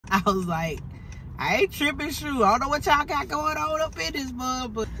I was like, I ain't tripping, shoot. I don't know what y'all got going on up in this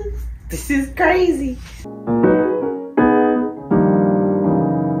mud, but this is crazy.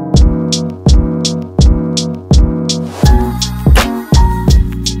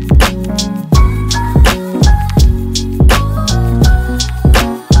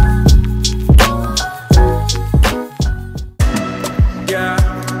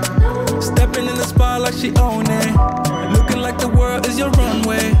 She own it, looking like the world is your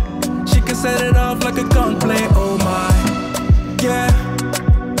runway. She can set it off like a gunplay. Oh my, yeah.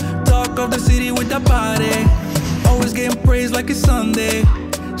 Talk of the city with that body, always getting praised like it's Sunday.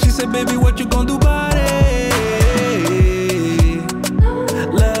 She said, baby, what you gonna do about it?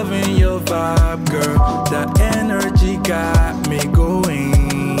 Loving your vibe, girl. That energy got me going.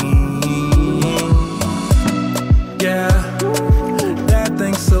 Yeah, that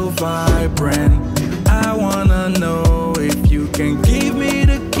thing's so vibrant. I wanna know if you can give me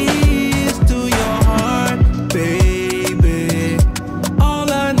the keys to your heart, baby.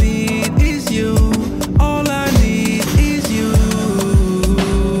 All I need is you. All I need is you.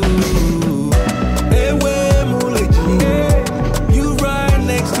 Ewe muleji, you right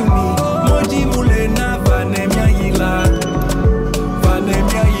next to me. Moji mulena vanemia yila,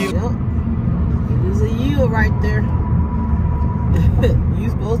 vanemia yila. Yep, it is a yield right there. You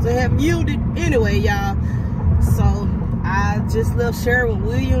supposed to have yielded anyway, y'all. So I just left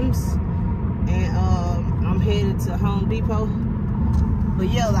Sherwin-Williams and I'm headed to Home Depot. But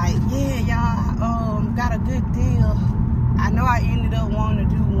yeah, like, yeah, y'all, got a good deal. I know I ended up wanting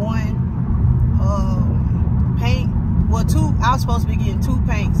to do one paint. Well, two. I was supposed to be getting 2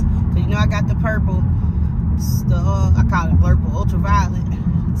 paints. So, you know, I got the purple, I call it purple ultraviolet.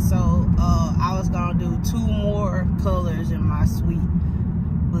 So I was gonna do 2 more colors in my suite,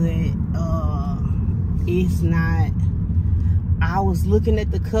 but it's not. I was looking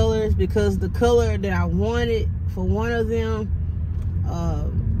at the colors because the color that I wanted for one of them,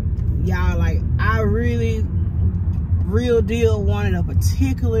 y'all, like, I really real deal wanted a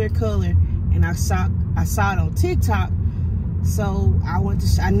particular color, and I saw it on TikTok. So I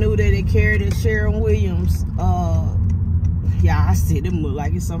knew that it carried at Sherwin-Williams. Yeah, I said it look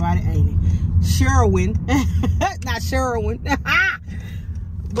like it's somebody, ain't it? Sherwin, not Sherwin.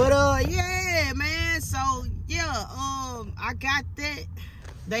 But yeah, man. So yeah, I got that.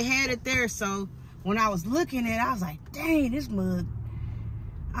 They had it there. So when I was looking at it, I was like, dang, this mug,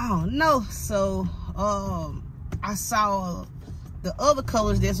 I don't know. So I saw the other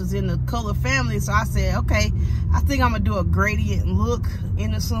colors that was in the color family. So I said, okay, I think I'm gonna do a gradient look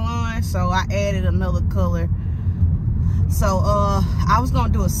in the salon. So I added another color. So I was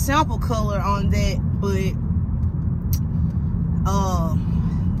gonna do a sample color on that, but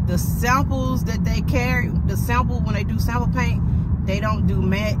the samples that they carry, the sample when they do sample paint, they don't do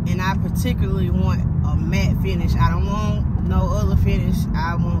matte, and I particularly want a matte finish. I don't want no other finish.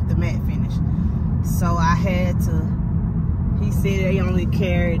 I want the matte finish. So I had to, he said they only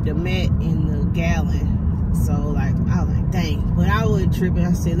carried the matte in the gallon. So like, I was like, dang, but I wasn't tripping.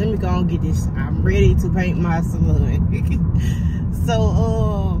 I said, let me go and get this. I'm ready to paint my salon.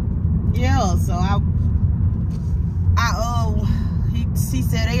 So yeah, so he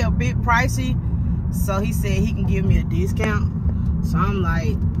said they a bit pricey, so he said he can give me a discount. So I'm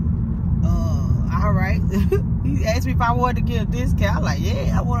like, all right. He asked me if I wanted to get a discount. I'm like,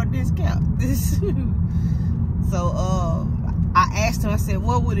 yeah, I want a discount. So I asked him, I said,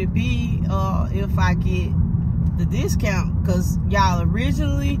 what would it be if I get the discount? Because y'all,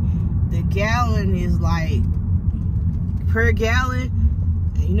 originally the gallon is like per gallon,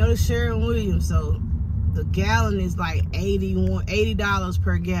 and you know the Sherwin-Williams, so the gallon is like $80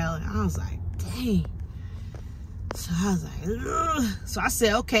 per gallon. I was like, dang. So I was like, ugh. So I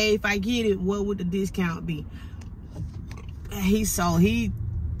said, okay, if I get it, what would the discount be? And he tallied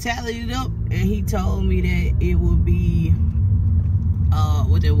it up, and he told me that it would be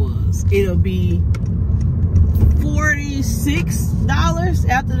what it was. It'll be $46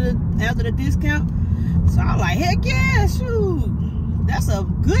 after the discount. So I'm like, heck yeah, shoot, that's a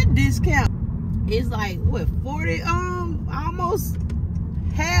good discount. It's like what, 40, almost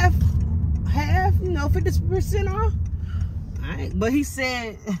half, you know, 50% off. All right, but he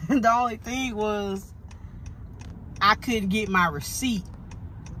said the only thing was I couldn't get my receipt.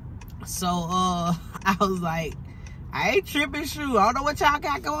 So I was like, I ain't tripping, shoot. I don't know what y'all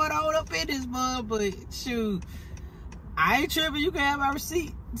got going on up in this mud, but shoot, I ain't tripping. You can have my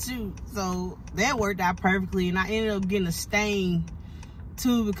receipt, shoot. So that worked out perfectly, and I ended up getting a stain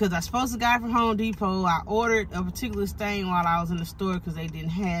too, because I supposed to got it from Home Depot. I ordered a particular stain while I was in the store because they didn't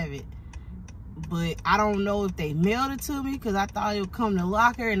have it, but I don't know if they mailed it to me because I thought it would come to the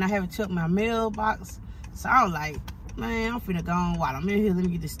locker and I haven't checked my mailbox. So I was like, man, I'm finna go on while I'm in here. Let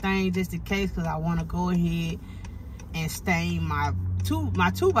me get the stain just in case, because I want to go ahead and stain my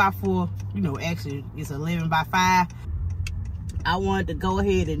 2x4. You know, actually it's 11x5. I wanted to go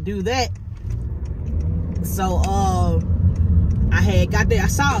ahead and do that. So I had got there. I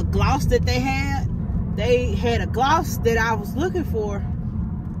saw a gloss that they had. They had a gloss that I was looking for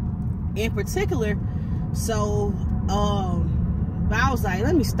in particular. So but I was like,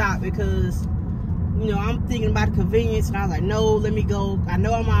 let me stop, because you know, I'm thinking about the convenience, and I was like, no, let me go. I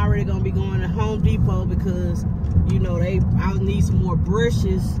know I'm already gonna be going to Home Depot because, you know, I need some more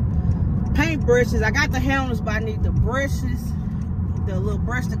brushes, paint brushes. I got the handles, but I need the brushes, the little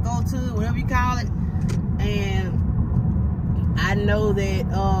brush to go to, whatever you call it. And I know that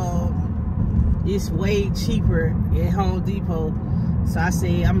it's way cheaper at Home Depot. So I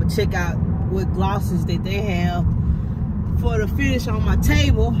said I'm gonna check out what glosses that they have for the finish on my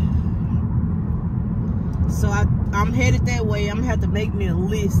table. So I'm headed that way. I'm gonna have to make me a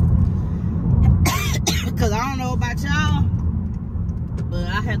list. Cause I don't know about y'all, but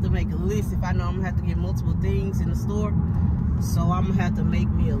I have to make a list if I know I'm gonna have to get multiple things in the store. So I'm gonna have to make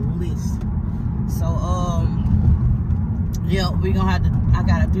me a list. So yeah, we gonna have to, I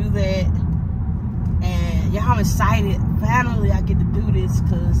gotta do that. And yeah, I'm excited. Finally I get to do this,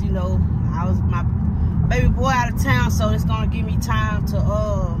 cause you know, I was my baby boy out of town, so it's gonna give me time to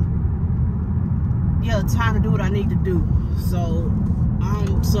time to do what I need to do. So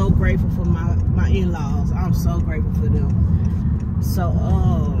I'm so grateful for my in-laws. I'm so grateful for them. So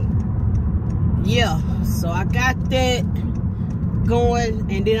yeah, so I got that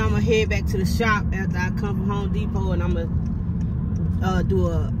going, and then I'm gonna head back to the shop after I come from Home Depot, and I'm gonna do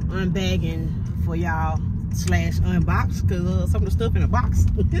a unbagging for y'all / unbox, because some of the stuff in the box.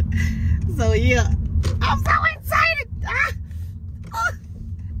 So yeah, I'm so excited. All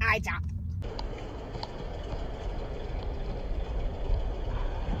right, y'all.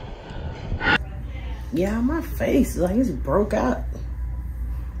 Yeah, my face, like, it's broke out.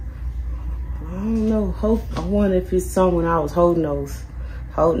 I don't know. I wonder if it's something when I was holding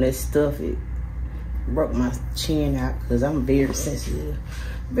that stuff, it broke my chin out, because I'm very sensitive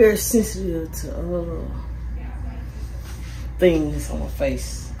to things on my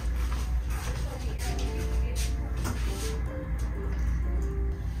face.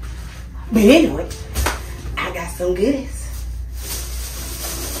 But anyway, I got some goodies.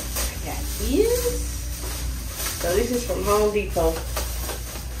 I got this. So this is from Home Depot.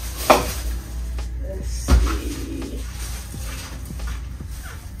 Let's see.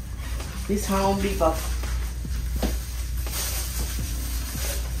 This Home Depot.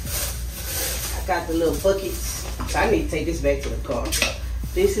 I got the little buckets. I need to take this back to the car.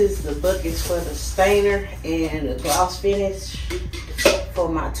 This is the buckets for the stainer and the gloss finish for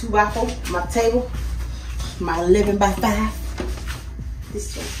my 2x4, my table, my 11x5.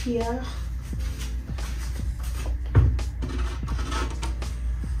 This one here.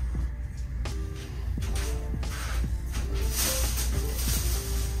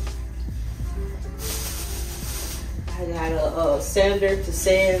 I got a sander to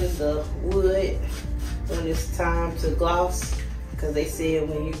sand the wood when it's time to gloss, because they said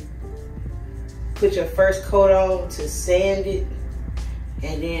when you put your first coat on to sand it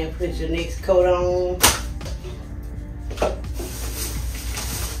and then put your next coat on.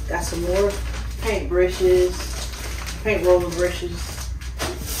 Got some more paint brushes, paint roller brushes,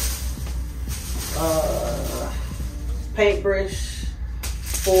 paintbrush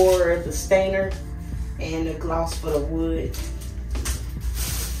for the stainer and the gloss for the wood.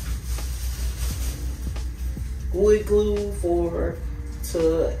 Wood glue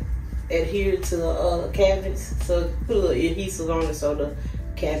to adhere to the cabinets. So put a little adhesive on it so the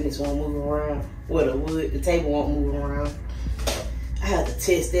cabinets won't move around. Well, the table won't move around. I have to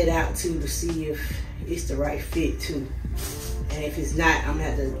test that out too to see if it's the right fit too. And if it's not, I'm gonna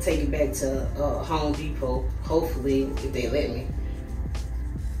have to take it back to Home Depot. Hopefully, if they let me.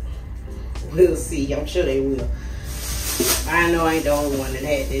 We'll see. I'm sure they will. I know I ain't the only one that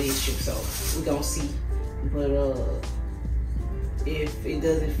had that issue, so we're gonna see. But if it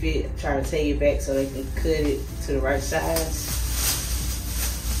doesn't fit, I'm trying to take it back so they can cut it to the right size.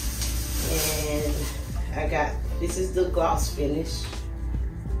 And I got, this is the gloss finish.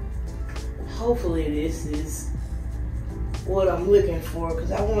 Hopefully this is what I'm looking for,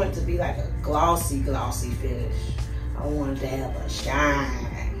 because I want it to be like a glossy finish. I want it to have a shine.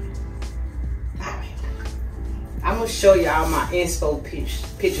 I'm gonna show y'all my inspo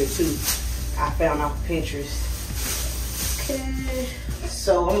picture too. I found off Pinterest. Okay, let's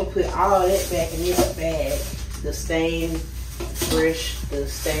So I'm gonna put all that back in this bag. The stain brush, the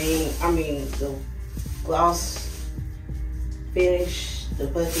gloss finish, the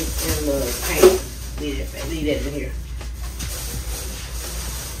bucket, and the paint. Leave that in here.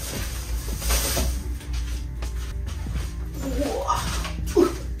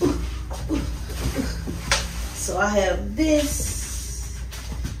 So I have this.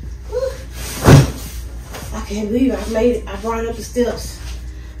 I can't believe I made it. I brought it up the steps.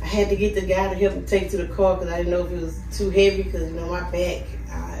 I had to get the guy to help me take it to the car because I didn't know if it was too heavy because, you know, my back,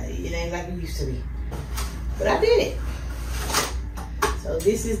 it ain't like it used to be. But I did it. So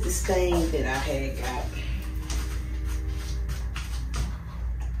this is the stain that I had got.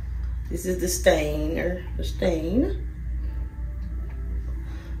 This is the stain.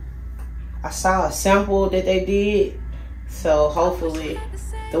 I saw a sample that they did, so hopefully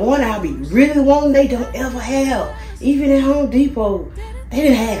the one I'll be really wanting they don't ever have. Even at Home Depot, they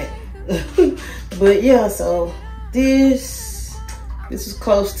didn't have it. But yeah, so this is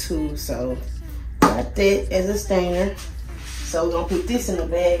close to, so got that as a stainer. So we're gonna put this in the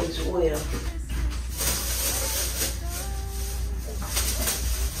bag as well.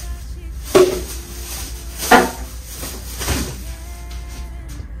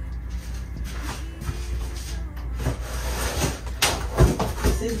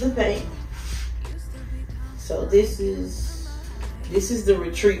 This is the paint. So this is the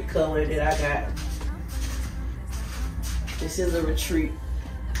retreat color that I got. This is the retreat.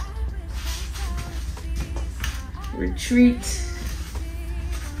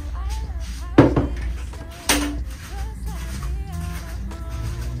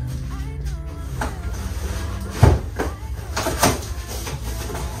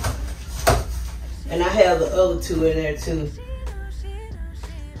 And I have the other two in there too.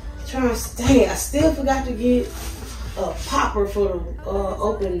 Trying to stay. I still forgot to get a popper for the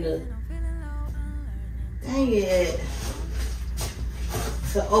open the. Dang it.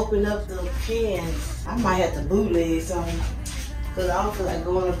 To open up the cans. I might have to bootleg something. Because I don't feel like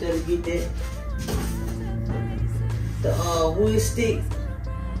going up there to get that. The wood stick.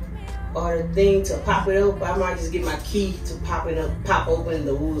 Or the thing to pop it up. I might just get my key to pop it up. Pop open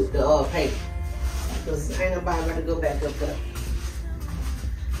the wood, the paint. Because ain't nobody about to go back up there.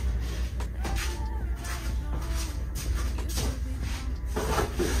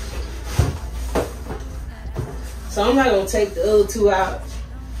 So I'm not gonna take the other two out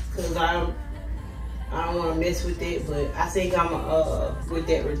because I don't want to mess with it. But I think I'm with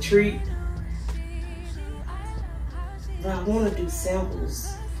that retreat. But I want to do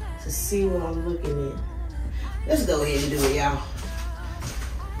samples to see what I'm looking at. Let's go ahead and do it, y'all.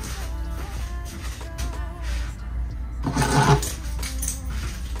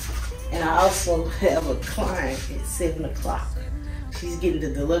 And I also have a client at 7 o'clock. She's getting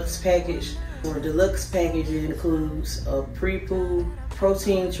the deluxe package. For a deluxe package, it includes a pre-poo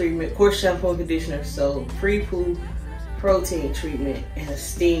protein treatment, coarse shampoo and conditioner. So pre-poo protein treatment and a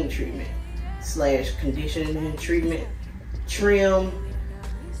steam treatment / conditioning treatment, trim,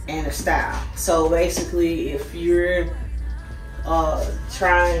 and a style. So basically, if you're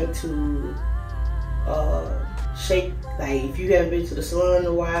trying to shake, like if you haven't been to the salon in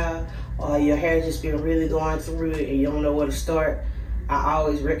a while, or your hair's just been really going through it and you don't know where to start, I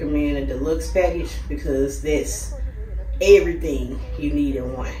always recommend a deluxe package because that's everything you need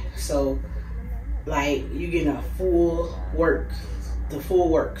in one. So like you get a full work, the full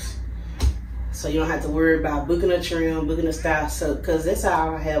works. So you don't have to worry about booking a trim, booking a style. So because that's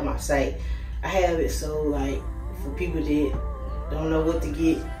how I have my site. I have it so like for people that don't know what to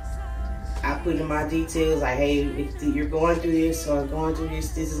get, I put in my details like, hey, if you're going through this or going through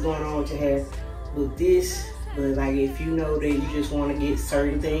this, this is going on with your hair, book this. But like if you know that you just want to get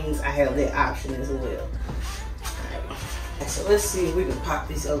certain things, I have that option as well. Alright. So let's see if we can pop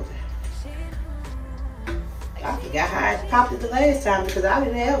this open. I forgot how I popped it the last time because I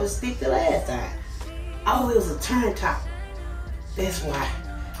didn't have a stick the last time. Oh, it was a turn top. That's why.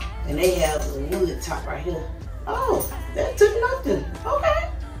 And they have the wood top right here. Oh, that took nothing. Okay.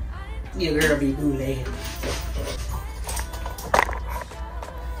 Your girl be bootlegging.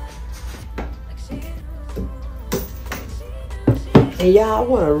 And y'all, I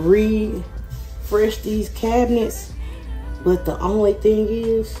want to refresh these cabinets, but the only thing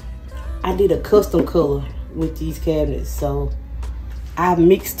is, I did a custom color with these cabinets. So I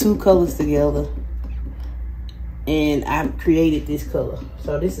mixed two colors together and I created this color.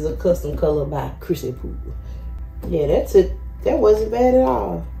 So this is a custom color by Chrissy Poo. Yeah, that's it. That wasn't bad at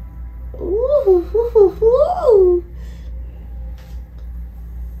all. Ooh, ooh, ooh, ooh.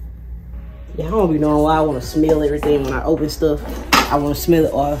 Yeah, I don't be knowing why I want to smell everything when I open stuff. I want to smell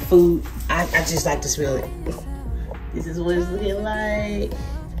it or food. I just like to smell it. This is what it's looking like.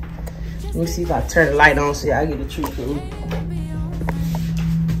 Let me see if I turn the light on so y'all get a true feeling.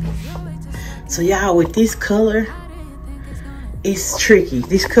 So y'all, with this color, it's tricky.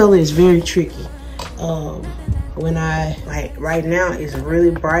 This color is very tricky. When like right now it's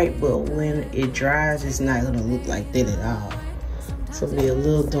really bright, but when it dries, it's not gonna look like that at all. It's gonna be a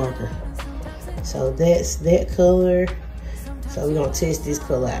little darker. So that's that color. So we're gonna test this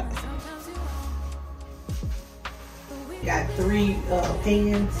color out. Got 3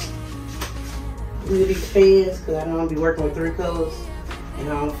 pans. Look at these pans, because I know I'm gonna be working with 3 colors, and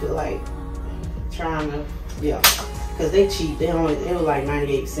I don't feel like trying to, because they cheap. They were like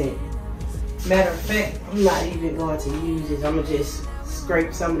 98 cents. Matter of fact, I'm not even going to use this. I'm gonna just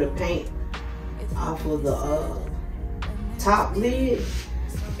scrape some of the paint off of the top lid,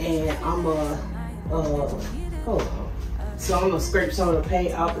 and I'm gonna hold on. So I'm gonna scrape some of the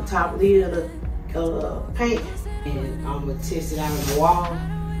paint off the top lid of the paint, and I'm gonna test it out on the wall.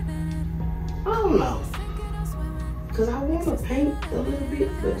 I don't know, cause I want to paint a little bit,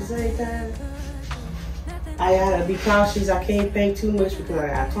 but at the same time, I gotta be cautious. I can't paint too much because I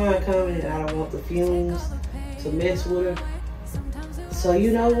got a client coming and I don't want the fumes to mess with her. So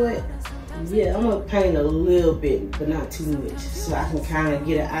you know what? Yeah, I'm gonna paint a little bit, but not too much, so I can kind of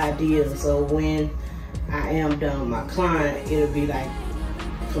get an idea. So when I am done with my client, it'll be like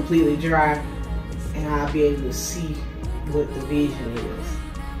completely dry, and I'll be able to see what the vision is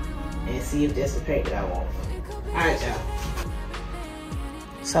and see if that's the paint that I want. All right, y'all.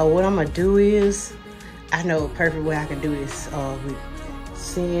 So what I'm gonna do is, I know a perfect way I can do this with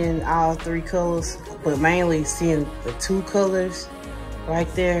seeing all 3 colors, but mainly seeing the 2 colors right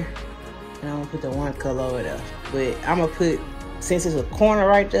there. And I'm gonna put the 1 color over there. But I'm gonna put, since it's a corner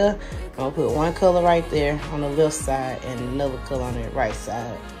right there, I'm gonna put 1 color right there on the left side and another color on the right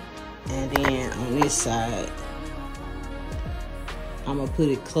side. And then on this side, I'm gonna put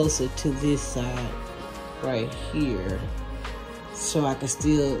it closer to this side right here, so I can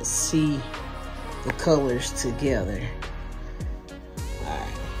still see the colors together. Alright.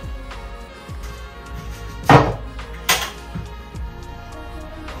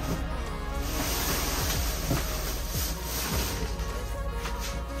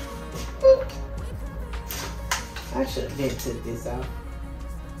 I should have been took this out.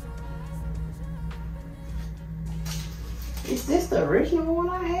 Is this the original one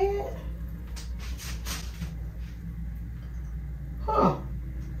I had? Huh.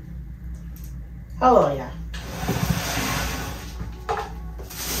 Hold on, y'all.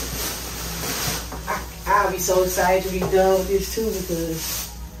 I'll be so excited to be done with this too,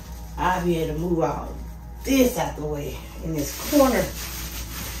 because I'll be able to move all this out the way in this corner.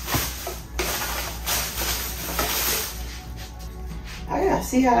 I gotta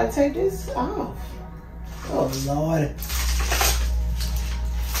see how to take this off. Oh Lord.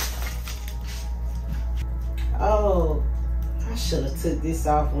 Oh, I should have took this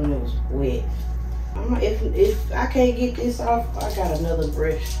off when it was wet. If I can't get this off, I got another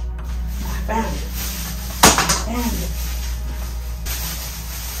brush. I found it.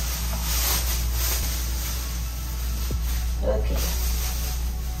 Okay.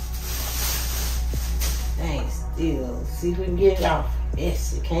 Thanks. Still. See if we can get it off.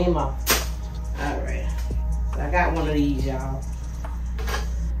 Yes, it came off. Alright. So I got one of these, y'all.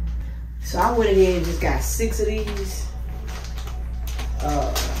 So I went ahead and just got 6 of these.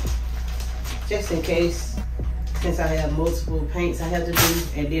 Just in case, since I have multiple paints I have to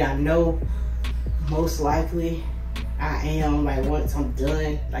do, and then I know most likely I am, like once I'm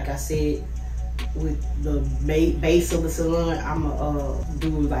done, like I said, with the base of the salon, I'm gonna do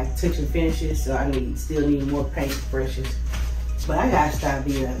like touch and finishes, so I still need more paint brushes. But I gotta stop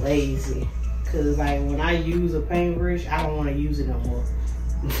being lazy, cause like when I use a paintbrush, I don't want to use it no more.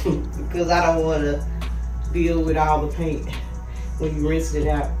 Because I don't want to deal with all the paint when you rinse it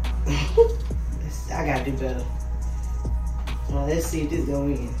out. I gotta do better. Well, let's see if this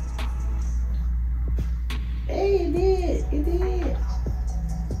goes in. Hey, it did. It did.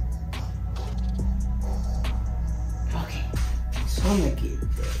 Okay, so I'm gonna get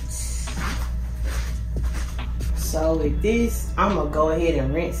this. So with this, I'm gonna go ahead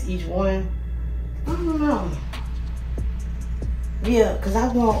and rinse each one. I don't know. Yeah, cause I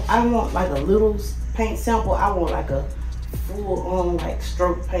want like a little paint sample. I want like a full on like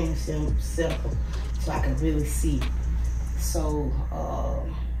stroke paint sample, so I can really see. So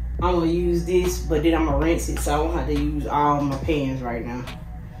I'm gonna use this, but then I'm gonna rinse it, so I won't have to use all my pans right now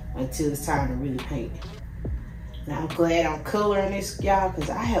until it's time to really paint. Now I'm glad I'm coloring this, y'all, cause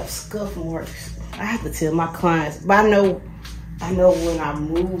I have scuff marks. I have to tell my clients, but I know I know when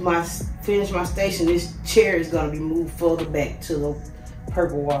I finish my station, this chair is gonna be moved further back to the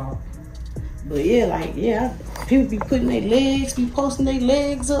purple wall. But yeah, like, yeah, people be putting their legs, be posting their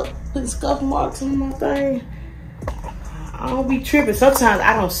legs up, putting scuff marks on my thing. I don't be tripping. Sometimes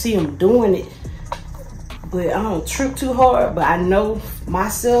I don't see them doing it, but I don't trip too hard. But I know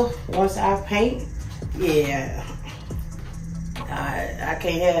myself, once I paint, yeah, I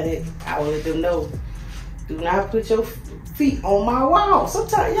can't have it. I will let them know, do not put your feet on my wall.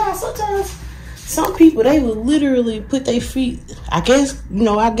 Sometimes, y'all, some people, they will literally put their feet, I guess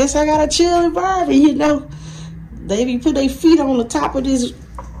I got a chill environment, you know. They be put their feet on the top of this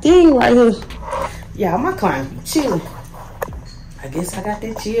thing right here. Yeah, my clients be chilling. I guess I got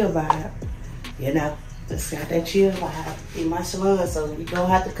that chill vibe, you know. Just got that chill vibe in my salon, so you don't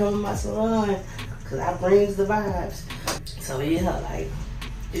have to come to my salon, because I brings the vibes. So yeah, like,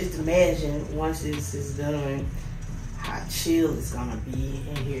 just imagine once this is done, how chill it's gonna be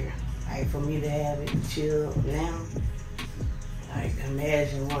in here. Like, for me to have it chill now, like,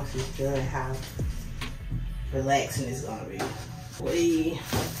 imagine once it's done how relaxing it's gonna be.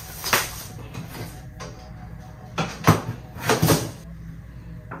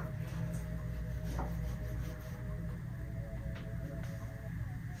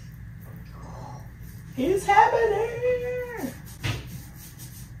 It's happening!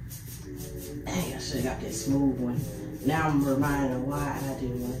 Dang, I should've got that smooth one. Now I'm reminded why I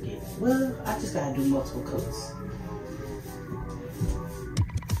didn't want to get, well, I just gotta do multiple coats.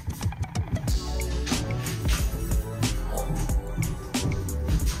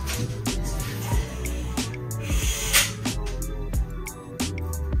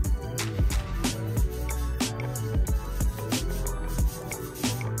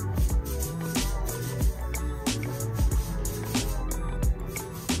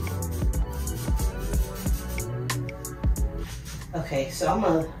 Okay, so I'm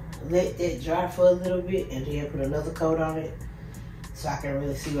gonna let it dry for a little bit and then put another coat on it so I can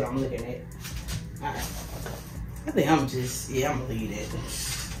really see what I'm looking at. All right, I think I'm gonna leave that.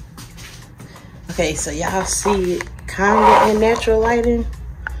 Okay, so y'all see it kinda in natural lighting.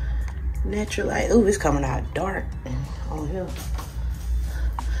 Natural light, ooh, it's coming out dark on here.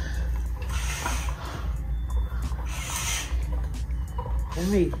 Let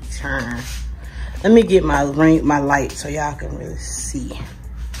me turn. Let me get my light so y'all can really see.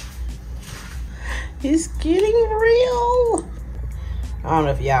 It's getting real. I don't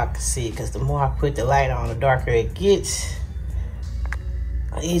know if y'all can see it, because the more I put the light on, the darker it gets.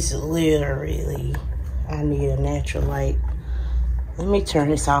 It's literally, I need a natural light. Let me turn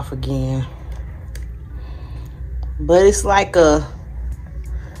this off again. But it's like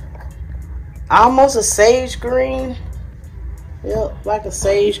almost a sage green. Yep, like a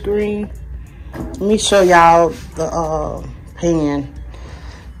sage green. Let me show y'all the pan,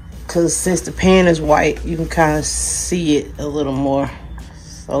 because since the pan is white, you can kind of see it a little more.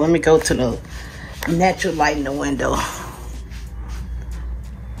 So let me go to the natural light in the window.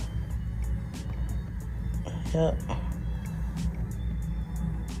 Yep.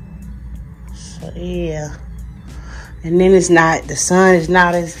 So yeah, and then it's not, the sun is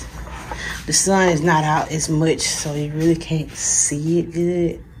not out as much, so you really can't see it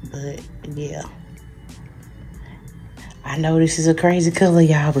good. But yeah, I know this is a crazy color,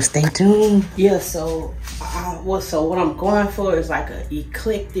 y'all, but stay tuned. Yeah, so what I'm going for is like an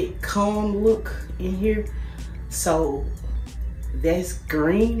eclectic, calm look in here. So that's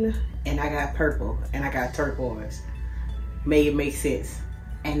green, and I got purple, and I got turquoise. Make it make sense,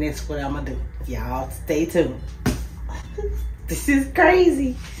 and that's what I'm gonna do. Y'all stay tuned. This is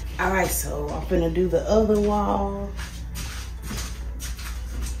crazy. All right, so I'm gonna do the other wall.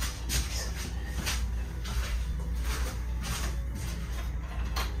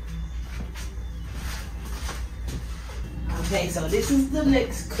 Okay, so this is the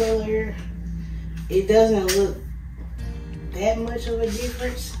next color. It doesn't look that much of a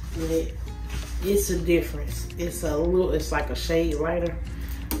difference, but it's a difference. It's like a shade lighter.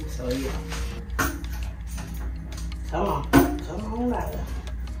 So yeah. Come on lighter.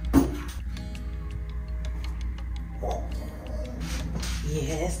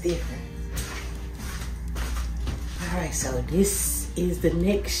 Yeah, that's different. All right, so this is the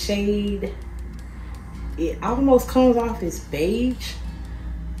next shade. It almost comes off as beige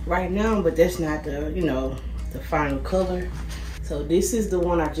right now, but that's not the final color. So this is the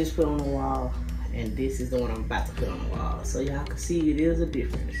one I just put on the wall, and this is the one I'm about to put on the wall. So y'all can see it is a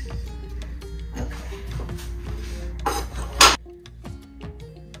difference. Okay.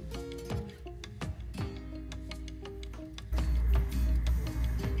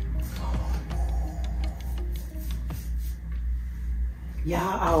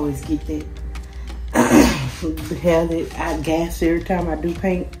 Y'all always get that. Hell, I gas every time I do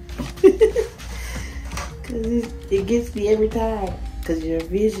paint. Cause it gets me every time. Cause your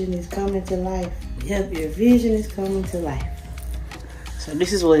vision is coming to life. Yep, your vision is coming to life. So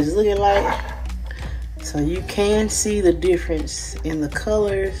this is what it's looking like. So you can see the difference in the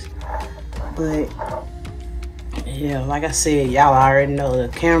colors, but yeah, like I said, y'all already know the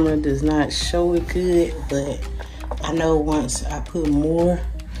camera does not show it good, but I know once I put more,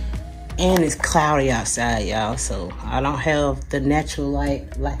 and it's cloudy outside, y'all, so I don't have the natural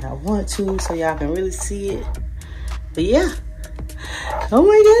light like I want to, so y'all can really see it. But yeah, oh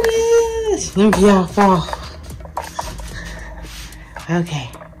my goodness, let me get y'all fall. Okay,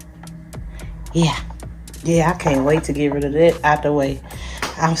 yeah, I can't wait to get rid of that out the way.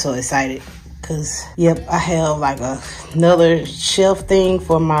 I'm so excited. Cause yep, I have like another shelf thing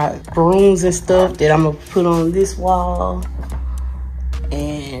for my brooms and stuff that I'm gonna put on this wall,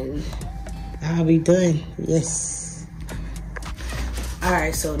 and I'll be done. Yes. All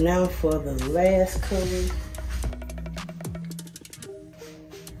right, so now for the last color.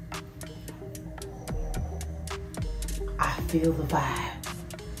 I feel the vibe.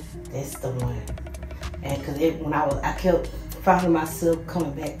 That's the one. And cause when I kept finding myself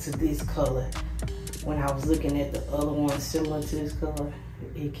coming back to this color when I was looking at the other one similar to this color.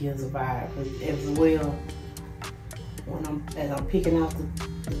 It gives a vibe. But as well, when as I'm picking out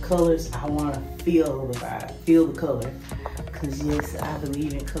the colors, I want to feel the vibe, feel the color. Cause yes, I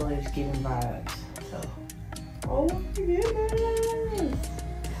believe in colors giving vibes. So, oh my goodness.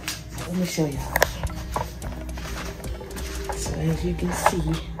 So let me show y'all. So as you can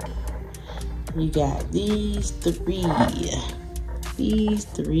see, you got these three. These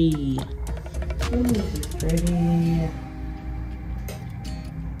three. Ooh, this is pretty.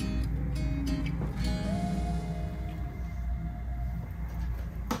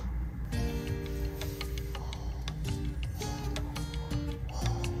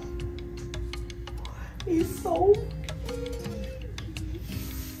 It's so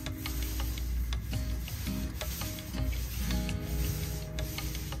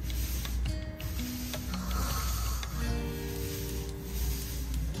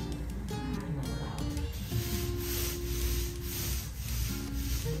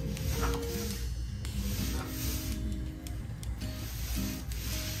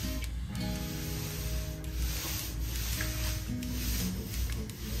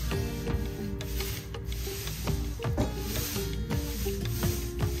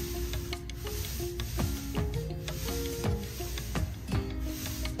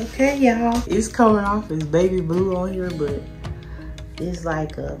okay, y'all. It's coming off as baby blue on here, but it's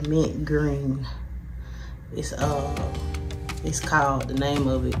like a mint green. It's called, the name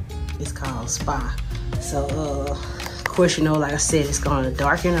of it is called Spa. So of course, you know, like I said, it's going to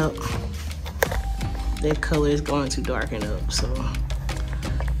darken up. That color is going to darken up, so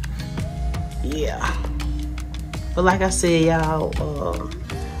yeah. But like I said, y'all,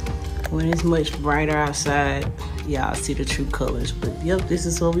 when it's much brighter outside, y'all see the true colors. But yep, this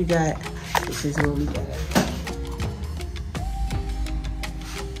is what we got. This is what we got.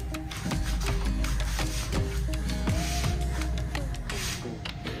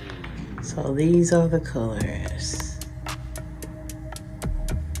 So these are the colors.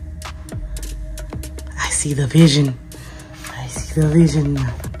 I see the vision. I see the vision.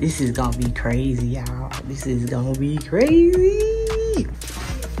 This is gonna be crazy, y'all. This is gonna be crazy.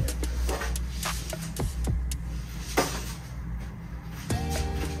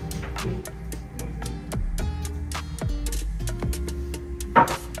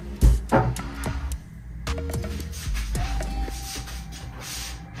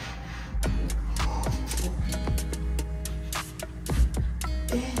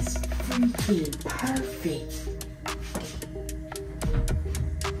 That's freaking perfect.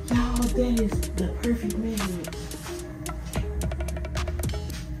 Y'all, that is the perfect measurement.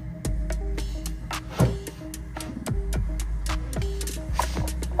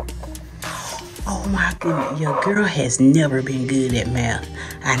 Oh my goodness, your girl has never been good at math.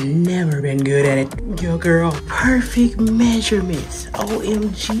 I've never been good at it. Your girl, perfect measurements.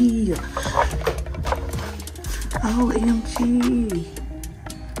 OMG. OMG.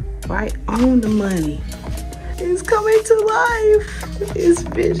 Right on the money. It's coming to life. It's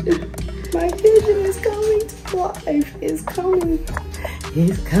vision. My vision is coming to life. It's coming.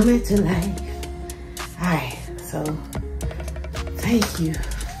 It's coming to life. Alright, so thank you,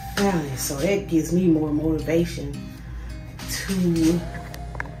 family. So that gives me more motivation to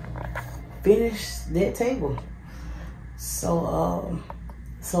finish that table. So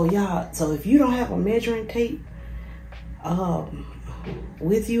y'all, so if you don't have a measuring tape,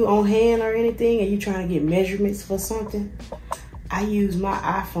 with you on hand or anything and you trying to get measurements for something, I use my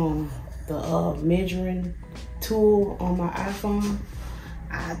iPhone, the measuring tool on my iPhone.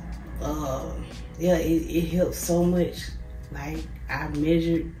 Yeah, it helps so much. Like, I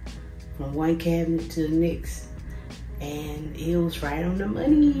measured from one cabinet to the next, and it was right on the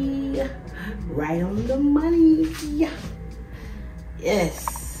money. Right on the money.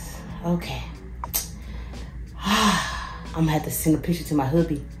 Yes. Okay. I'm gonna have to send a picture to my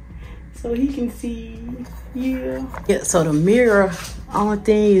hubby so he can see. Yeah, so the mirror, only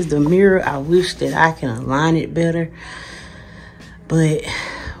thing is the mirror, I wish that I can align it better, but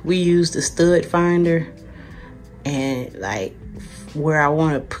we use the stud finder, and like where I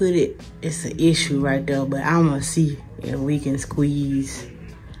want to put it, it's an issue right there, but I'm gonna see if we can squeeze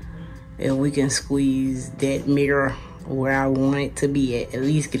that mirror where I want it to be at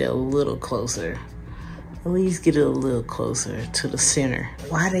least get it a little closer. At least get it a little closer to the center.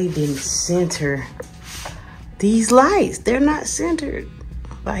 Why they didn't center these lights? They're not centered.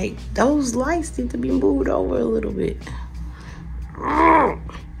 Like, those lights need to be moved over a little bit.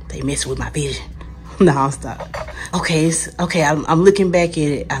 They mess with my vision. No, stop. Okay, I'm looking back at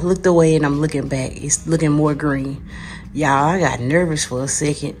it. I looked away and I'm looking back. It's looking more green. Y'all, I got nervous for a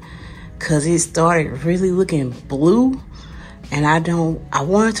second because it started really looking blue. And I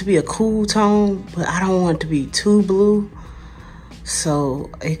want it to be a cool tone, but I don't want it to be too blue. So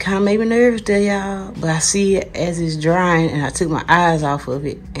it kind of made me nervous there, y'all. But I see it as it's drying, and I took my eyes off of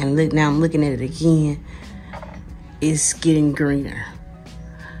it. And look, now I'm looking at it again. It's getting greener.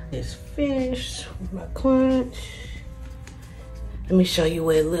 It's finished with my crunch. Let me show you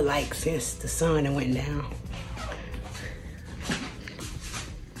what it looked like since the sun went down.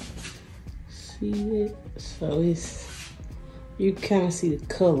 See it? So you kind of see the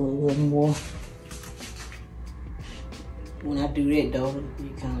color a little more. When I do that though, you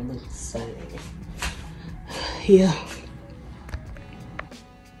kind of look the same. Yeah.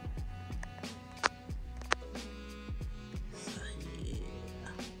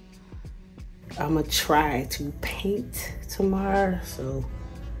 I'm gonna try to paint tomorrow, so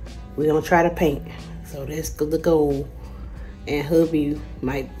we're gonna try to paint. So that's the goal. And hubby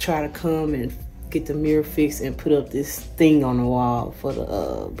might try to come and get the mirror fixed and put up this thing on the wall for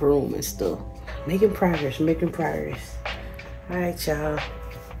the broom and stuff. Making progress. All right, y'all.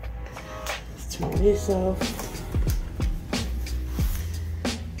 Let's turn this off.